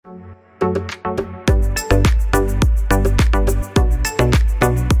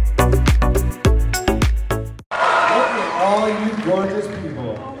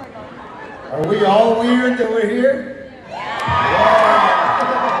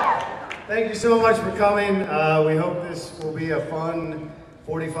Thank you so much for coming. We hope this will be a fun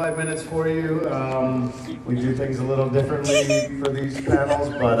 45 minutes for you. We do things a little differently for these panels,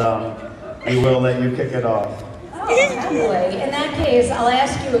 but we will let you kick it off. Oh, happily. In that case, I'll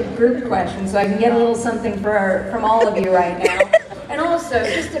ask you a group question so I can get a little something from all of you right now. And also,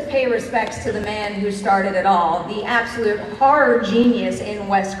 just to pay respects to the man who started it all, the absolute horror genius in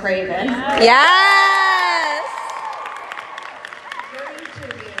Wes Craven. Yes! For each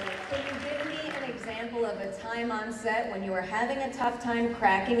of you, can you give me an example of a time on set when you were having a tough time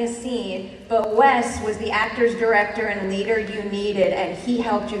cracking a scene, but Wes was the actor's director and leader you needed, and he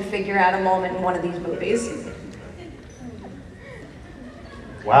helped you figure out a moment in one of these movies?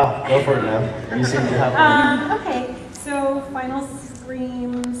 Wow, go for it now. You seem to have okay, so final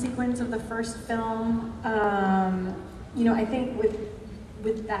scream sequence of the first film. You know, I think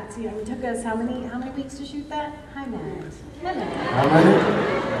with that scene, it took us how many weeks to shoot that? Hi, Matt. Hi,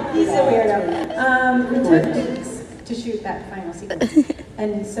 Matt. He's a weirdo. It took weeks to shoot that final sequence.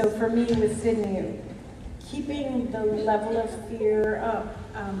 And so for me with Sydney, keeping the level of fear up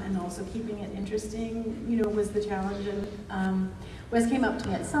and also keeping it interesting, you know, was the challenge. And Wes came up to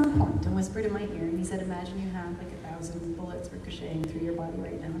me at some point and whispered in my ear, and he said, "Imagine you have like 1,000 bullets ricocheting through your body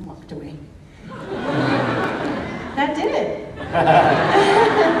right now," and walked away. That did it.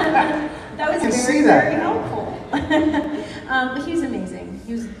 That was very helpful. But he was amazing.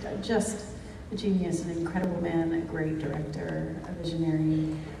 He was just a genius, an incredible man, a great director, a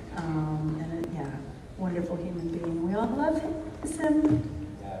visionary, and a wonderful human being. We all love him.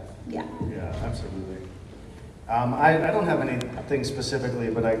 Yeah. Yeah, absolutely. I don't have anything specifically,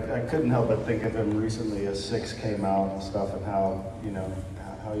 but I couldn't help but think of him recently as 6 came out and stuff, and how, you know,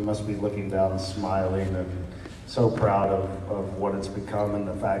 how he must be looking down, smiling, and so proud of what it's become, and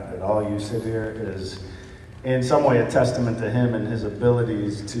the fact that all you sit here is in some way a testament to him and his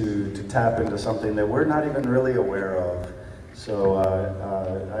abilities to tap into something that we're not even really aware of. So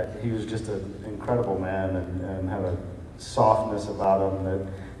he was just an incredible man and had a softness about him that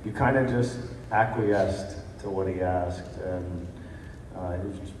you kind of just acquiesced to what he asked, and he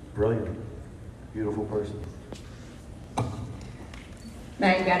was just brilliant, beautiful person.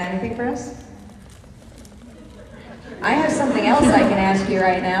 Matt, you got anything for us? I have something else I can ask you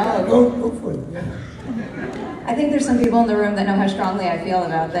right now. Go for it. Yeah. I think there's some people in the room that know how strongly I feel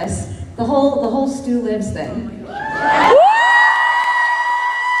about this. The whole Stu Lives thing. People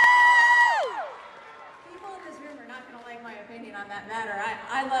in this room are not going to like my opinion on that matter.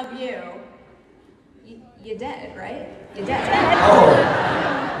 I love you. You dead, right? You dead. Oh.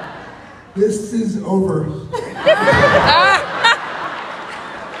 This is over.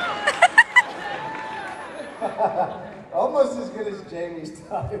 Almost as good as Jamie's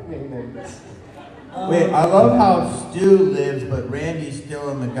timing. Wait, I love how Stu lives, but Randy's still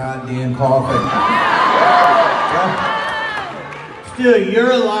in the goddamn coffin. Stu,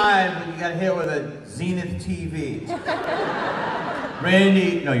 you're alive, but you got hit with a Zenith TV.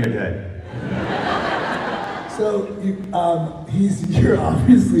 Randy, no, you're dead. So, you're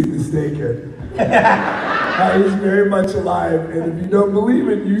obviously mistaken. He's very much alive, and if you don't believe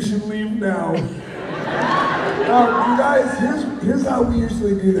it, you should leave now. You guys, here's how we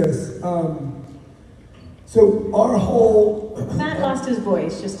usually do this. So our whole... Matt lost his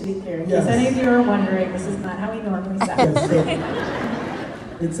voice, just to be clear. In Yes. case any of you are wondering, this is not how he normally sounds. Yes, so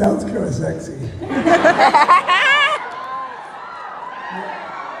it sounds kind of sexy.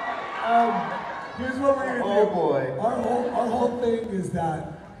 Here's what we're gonna do. Oh boy. Our whole thing is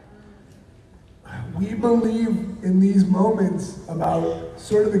that we believe in these moments about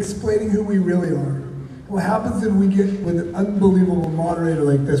sort of explaining who we really are. What happens if we get with an unbelievable moderator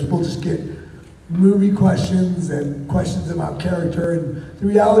like this, we'll just get movie questions and questions about character, and the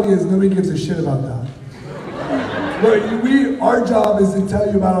reality is nobody gives a shit about that. But our job is to tell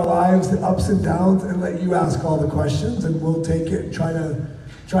you about our lives, the ups and downs, and let you ask all the questions, and we'll take it and try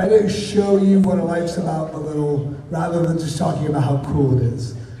to show you what our life's about a little, rather than just talking about how cool it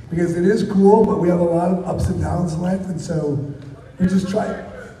is. Because it is cool, but we have a lot of ups and downs in life, and so we just try.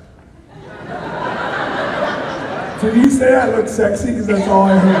 Did he say I look sexy? Because that's all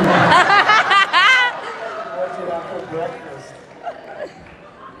I heard.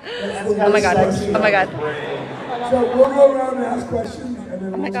 Oh my god. Oh my god. So we'll go around and ask questions, and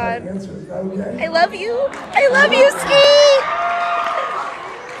then we'll try God. to answer. Is that okay? I love you. I love you, Ski.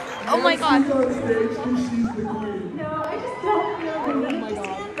 Oh my god. She's on stage, and she's the queen. No, I just don't feel the need to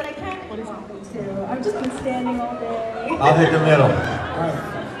stand, but I can't to. I've just been standing all day. I'll hit the middle.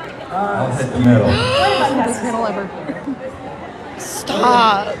 I'll hit the middle. Best middle ever.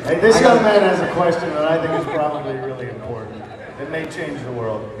 Stop. Hey, this young man has a question that I think is probably really important. And may change the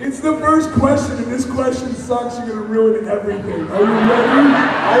world. It's the first question, and this question sucks. You're gonna ruin everything. Are you ready?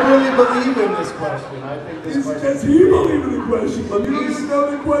 I really believe in this question. I think this question. Does he believe in the question? You don't even know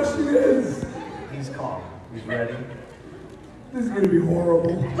what the question is. He's calm. He's ready. This is gonna be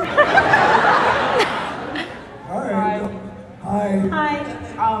horrible. Hi. Hi.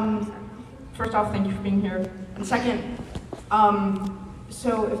 Hi. First off, thank you for being here. And second,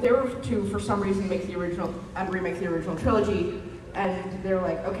 so if they were to, for some reason, make the original and remake the original trilogy, and they're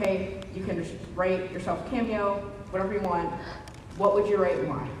like, okay, you can just write yourself a cameo, whatever you want, what would you write and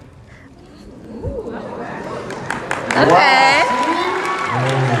why? Okay.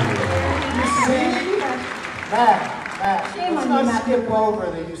 Matt, Shame let's on you, not Matt. skip over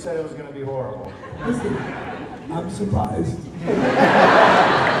that you said it was going to be horrible. Listen, I'm surprised.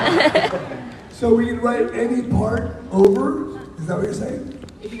 So we can write any part over? Is that what you're saying?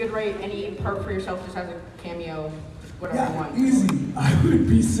 If you could write any part for yourself just as a cameo, whatever you Yeah, want. easy. I would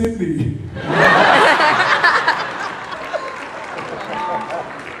be Sydney.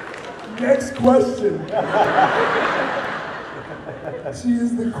 Next question. She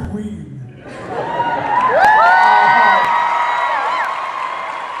is the queen.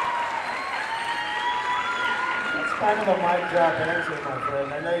 That's kind of a mic drop answer, my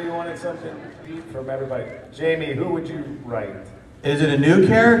friend. I know you wanted something deep from everybody. Jamie, who would you write? Is it a new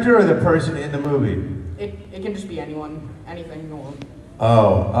character or the person in the movie? It can just be anyone, anything you want.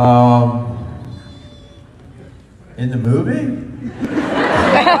 Oh, in the movie?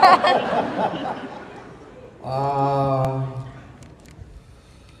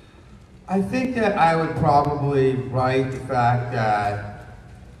 I think that I would probably write the fact that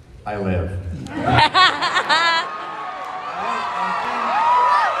I live.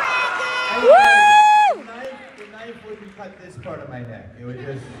 The knife wouldn't cut this part of my neck. It would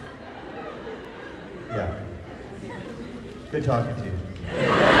just, yeah. Good talking to you.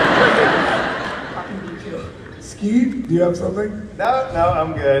 Ski, do you have something? No,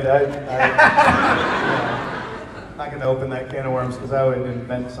 I'm good. I'm not going to open that can of worms because I would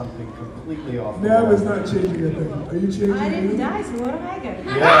invent something completely off the Nav wall. is not changing a thing. Are you changing I didn't anything? die, so what am I gonna do?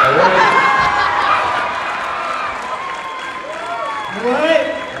 Yeah, What?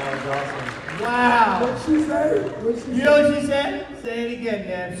 that was awesome. Wow. What'd she say? What'd she You say? know what she said? Say it again,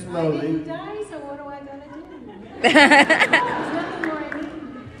 Nan, I slowly. didn't die, so what am I gonna do? There's nothing more I need.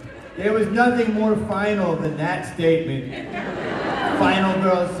 There was nothing more final than that statement. Final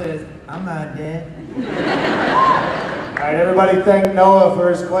girl says, I'm not dead. All right, everybody thank Noah for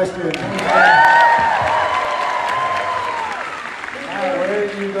his question. Matt, where are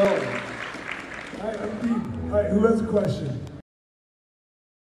you going? All right, I'm deep. All right, who has a question?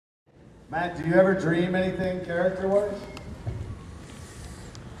 Matt, do you ever dream anything character-wise?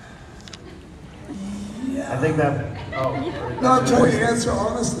 Yeah. I think that, No, I'm trying to answer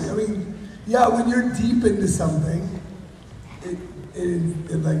honestly. I mean, yeah, when you're deep into something, it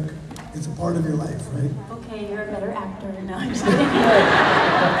like, it's a part of your life, right? Okay, you're a better actor. No, I'm just kidding.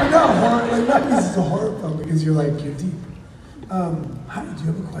 But no, horror, like not because it's a horror film, because you're deep. Hi, do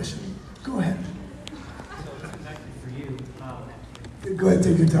you have a question? Go ahead. So this is actually for you. Go ahead,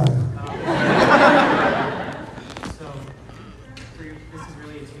 take your time. So this is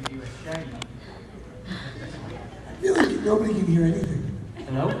related to you as Shaggy. I feel like nobody can hear anything.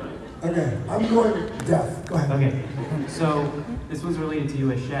 Hello? Okay, I'm going deaf. Go ahead. Okay. So this was related to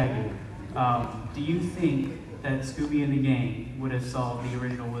you as Shaggy. Do you think that Scooby and the Gang would have solved the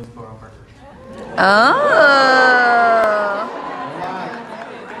original Woodsboro murder? Oh.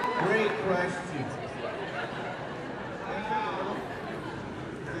 Wow. Great question.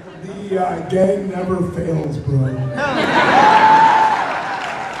 The gang never fails, bro.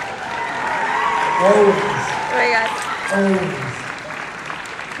 Always. Oh my God. Always.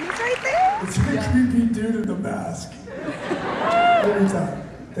 He's right there. It's a creepy dude in the mask. Every time.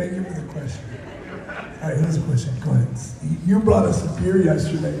 Thank you for the question. All right, here's a question. Go ahead. You brought us a beer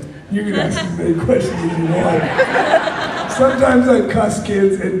yesterday. You can ask as many questions as you want. Sometimes I cuss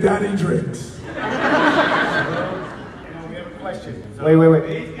kids and daddy drinks. we have a question.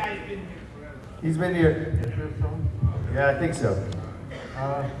 Wait. He's been here. Yeah, I think so.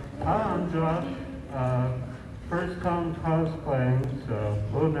 Hi, I'm Josh. First time cosplaying, so a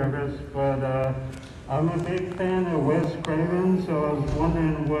little nervous, but I'm a big fan of Wes Craven, so I was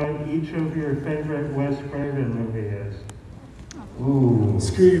wondering what each of your favorite Wes Craven movie is. Ooh.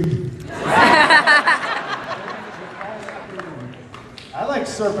 Scream. I like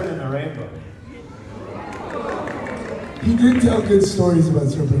Serpent in the Rainbow. He did tell good stories about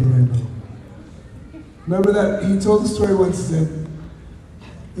Serpent and Rainbow. Remember that? He told a story once that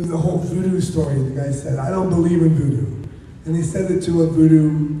there was a whole voodoo story. The guy said, I don't believe in voodoo. and he said it to a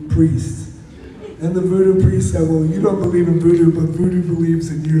voodoo priest. And the voodoo priest said, well, you don't believe in voodoo, but voodoo believes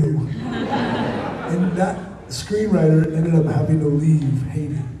in you. And that screenwriter ended up having to leave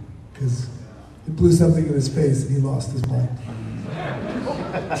hating, because it blew something in his face and he lost his mind.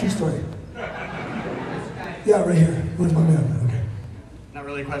 True story. Yeah, right here. Where's my man? Okay. Not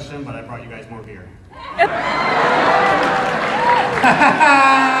really a question, but I brought you guys more beer.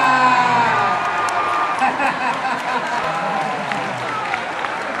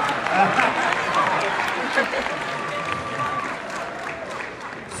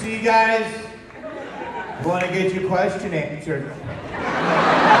 See you guys, want to get your question answered.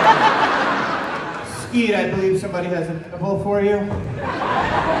 Skeet, I believe somebody has a nibble for you.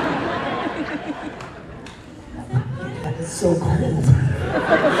 It's so cold.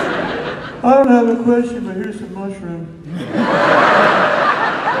 I don't have a question, but here's some mushroom.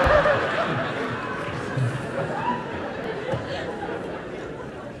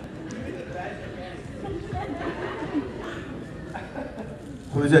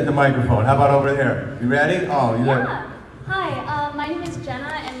 Who's at the microphone? How about over there? You ready? Oh, you ready? Yeah. Hi, my name is Jenna,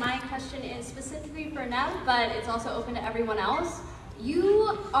 and my question is specifically for Nev, but it's also open to everyone else.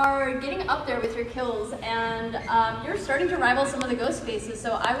 You are getting up there with your kills, and you're starting to rival some of the ghost faces,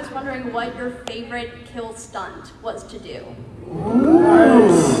 so I was wondering what your favorite kill stunt was to do.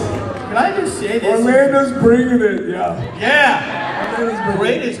 Nice. Can I just say this? Orlando's bringing it, yeah. Yeah! Orlando's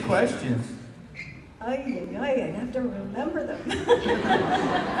greatest questions. I'd have to remember them.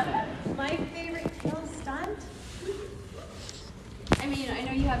 My favorite kill stunt? I mean, I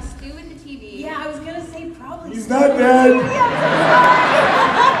know you have Stu with the TV. Yeah, I was gonna say probably. He's not dead.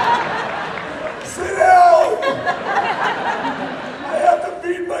 Sit down! I have to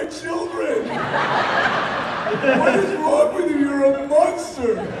feed my children. What is wrong with you? You're a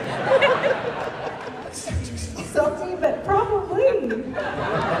monster. Salty, but probably.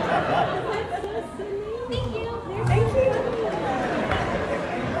 Thank you. Thank you.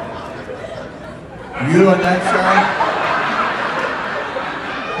 You on that side?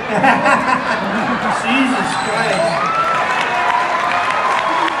 Jesus Christ.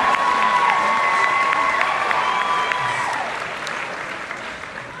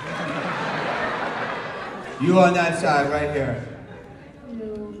 You on that side, right here.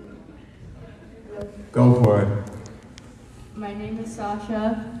 Hello. Go for it. My name is Sasha.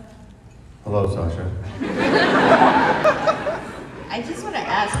 Hello, Sasha. I just want to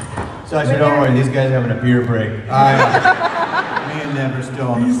ask. Sasha, don't worry. These guys are having a beer break. Me and Nev are still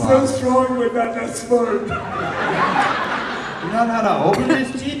on the He's clock. so strong, but not that smart. You know how to open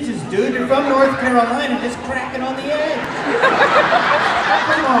this Jesus, dude? You're from North Carolina, just cracking on the edge.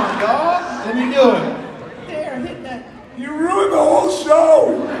 Come on, dog. Let me do it. There, hit that. You ruined the whole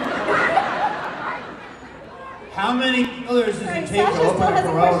show. How many killers does it take Sasha to still open a has a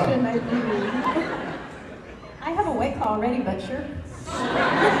question, Corona? I believe. I have a white claw already, but sure.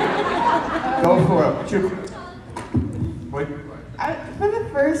 Go for it. What's your... What? For the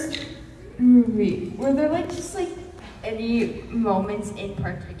first movie, were there any moments in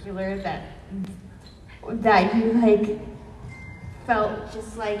particular that you felt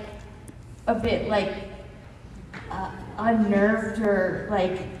just a bit unnerved or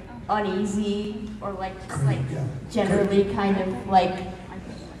uneasy or generally kind of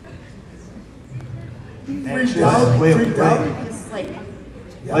Freaked out? Wait, Freaked out?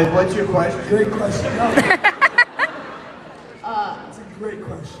 just what's your question? Great question. No. It's a great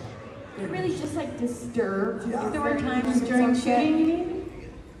question. really just disturbed. Yeah. There were times during shooting, you mean?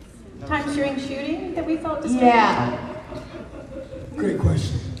 Times during shooting that we felt disturbed? Yeah. Great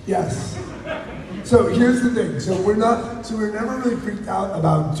question. Yes. So here's the thing. So we're never really freaked out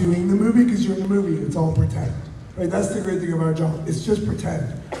about doing the movie because you're in the movie. It's all pretend. Right? That's the great thing about our job. It's just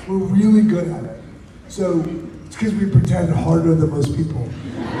pretend. We're really good at it. So it's because we pretend harder than most people.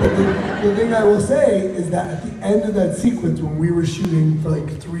 But the thing I will say is that at the end of that sequence, when we were shooting for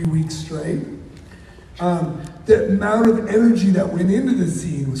 3 weeks straight, the amount of energy that went into the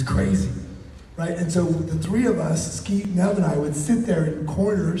scene was crazy, right? And so the three of us, Skeet, Nev, and I, would sit there in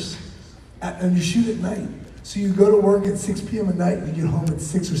corners, and you shoot at night. So you go to work at 6 p.m. at night, and you get home at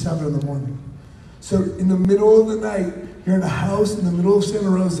 6 or 7 in the morning. So in the middle of the night, you're in a house in the middle of Santa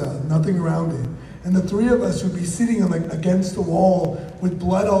Rosa, nothing around it. And the three of us would be sitting against the wall with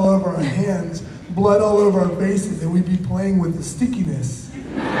blood all over our hands, blood all over our faces, and we'd be playing with the stickiness.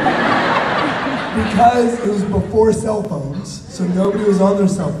 Because it was before cell phones, so nobody was on their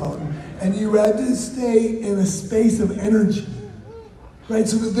cell phone, and you had to stay in a space of energy. Right?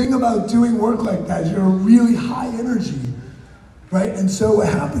 So the thing about doing work like that is you're really high energy. Right? And so what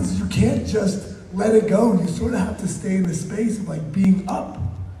happens is you can't just let it go. You sort of have to stay in the space of like being up,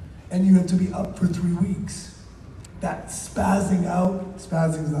 and you have to be up for 3 weeks. That spazzing out,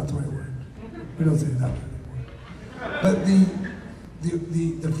 spazzing is not the right word. We don't say that word anymore. But the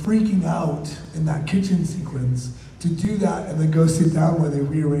freaking out in that kitchen sequence, to do that and then go sit down where they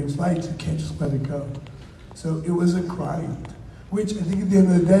rearrange lights, you can't just let it go. So it was a grind, which I think at the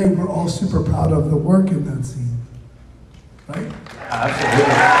end of the day, we're all super proud of the work in that scene, right?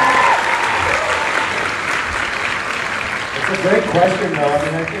 Absolutely. It's a great question, though. I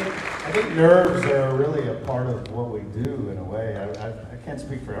mean, I think nerves are really a part of what we do in a way. I can't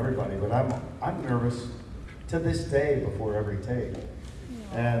speak for everybody, but I'm nervous to this day before every take.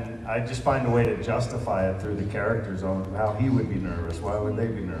 And I just find a way to justify it through the characters on how he would be nervous. Why would they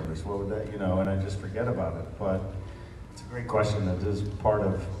be nervous? What would that, you know, and I just forget about it. But it's a great question that is part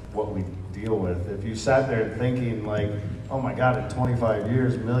of what we deal with. If you sat there thinking like, oh my God, in 25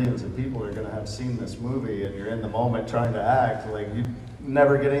 years, millions of people are gonna have seen this movie and you're in the moment trying to act, like you'd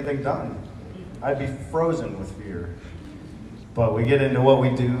never get anything done. I'd be frozen with fear. But we get into what we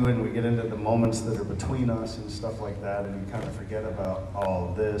do and we get into the moments that are between us and stuff like that, and you kind of forget about all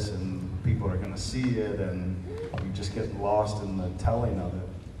of this and people are gonna see it and you just get lost in the telling of it.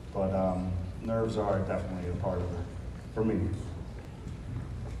 But nerves are definitely a part of it, for me.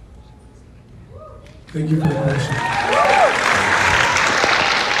 Thank you for the question.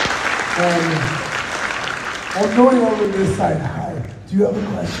 I'm going over this side. Hi. Do you have a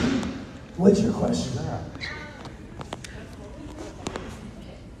question? What's your question?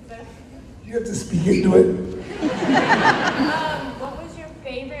 You have to speak into it. What was your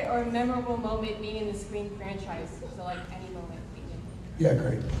favorite or memorable moment being in the Scream franchise? So like any moment. Yeah,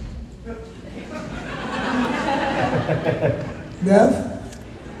 great. Nev?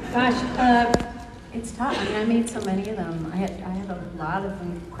 Gosh, it's tough. I mean, I made so many of them. I had a lot of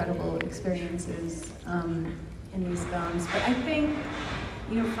incredible experiences in these films. But I think,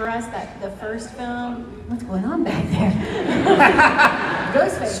 you know, for us, that the first film, what's going on back there?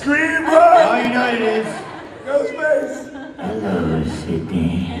 Ghostface. Scream! Oh, you know it is. Ghostface! Hello,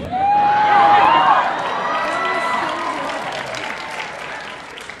 Sydney.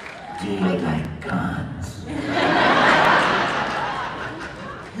 Do you like guns?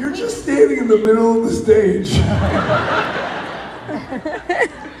 You're just standing in the middle of the stage.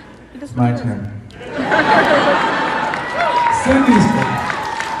 My turn. Cindy's turn.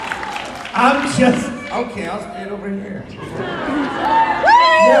 I'm just, okay, I'll stand over here.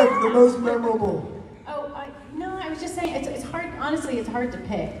 Yeah, the most memorable. Oh, no, I was just saying, it's hard, honestly, it's hard to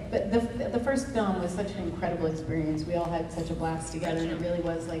pick. But the first film was such an incredible experience. We all had such a blast together, and it really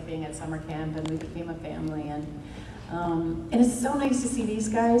was like being at summer camp, and we became a family. And it's so nice to see these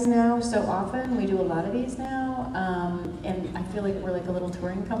guys now so often. We do a lot of these now, and I feel like we're like a little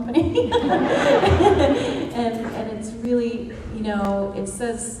touring company. and it's really, you know, it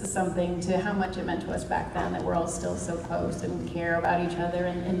says something to how much it meant to us back then that we're all still so close and care about each other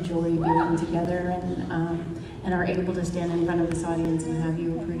and enjoy being together and are able to stand in front of this audience and have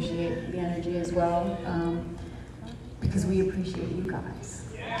you appreciate the energy as well, because we appreciate you guys.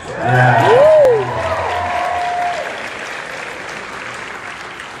 Yeah.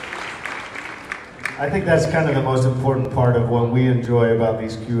 I think that's kind of the most important part of what we enjoy about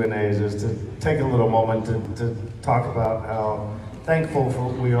these Q&As is to take a little moment to talk about how thankful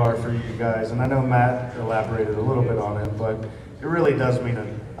we are for you guys. And I know Matt elaborated a little bit on it, but it really does mean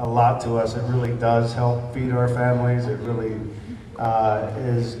a lot to us. It really does help feed our families. It really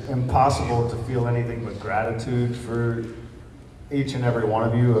is impossible to feel anything but gratitude for each and every one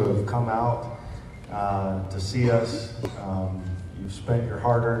of you who have come out to see us. You've spent your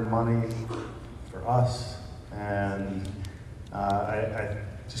hard-earned money for us, and I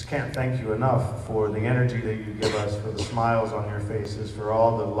just can't thank you enough for the energy that you give us, for the smiles on your faces, for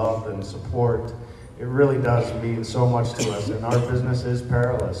all the love and support. It really does mean so much to us, and our business is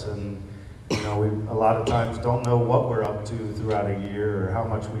perilous, and you know, we a lot of times don't know what we're up to throughout a year, or how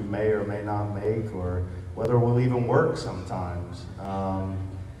much we may or may not make, or whether we'll even work sometimes.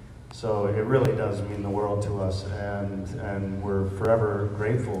 So it really does mean the world to us, and we're forever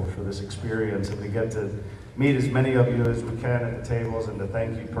grateful for this experience, and to get to meet as many of you as we can at the tables, and to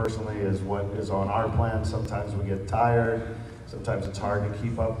thank you personally is what is on our plan. Sometimes we get tired, sometimes it's hard to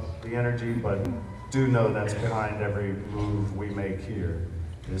keep up the energy, but do know that's behind every move we make here,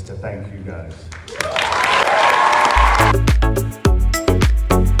 is to thank you guys.